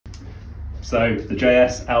So the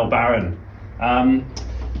JS L Baron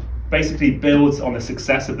basically builds on the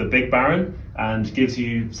success of the Big Baron and gives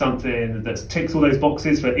you something that ticks all those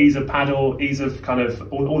boxes for ease of paddle, ease of kind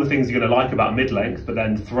of all the things you're going to like about mid-length, but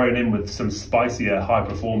then thrown in with some spicier high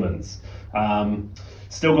performance.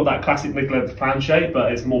 Still got that classic mid-length plan shape,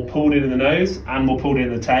 but it's more pulled in the nose and more pulled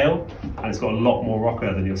in the tail, and it's got a lot more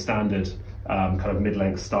rocker than your standard kind of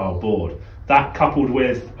mid-length style board. That coupled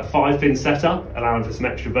with a 5-fin setup, allowing for some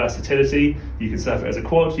extra versatility. You can surf it as a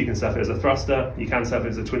quad, you can surf it as a thruster, you can surf it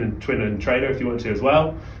as a twin and trailer if you want to as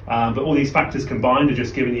well. But all these factors combined are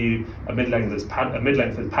just giving you a mid-length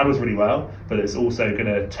that paddles really well, but it's also going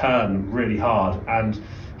to turn really hard and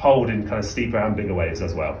hold in kind of steeper and bigger waves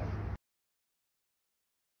as well.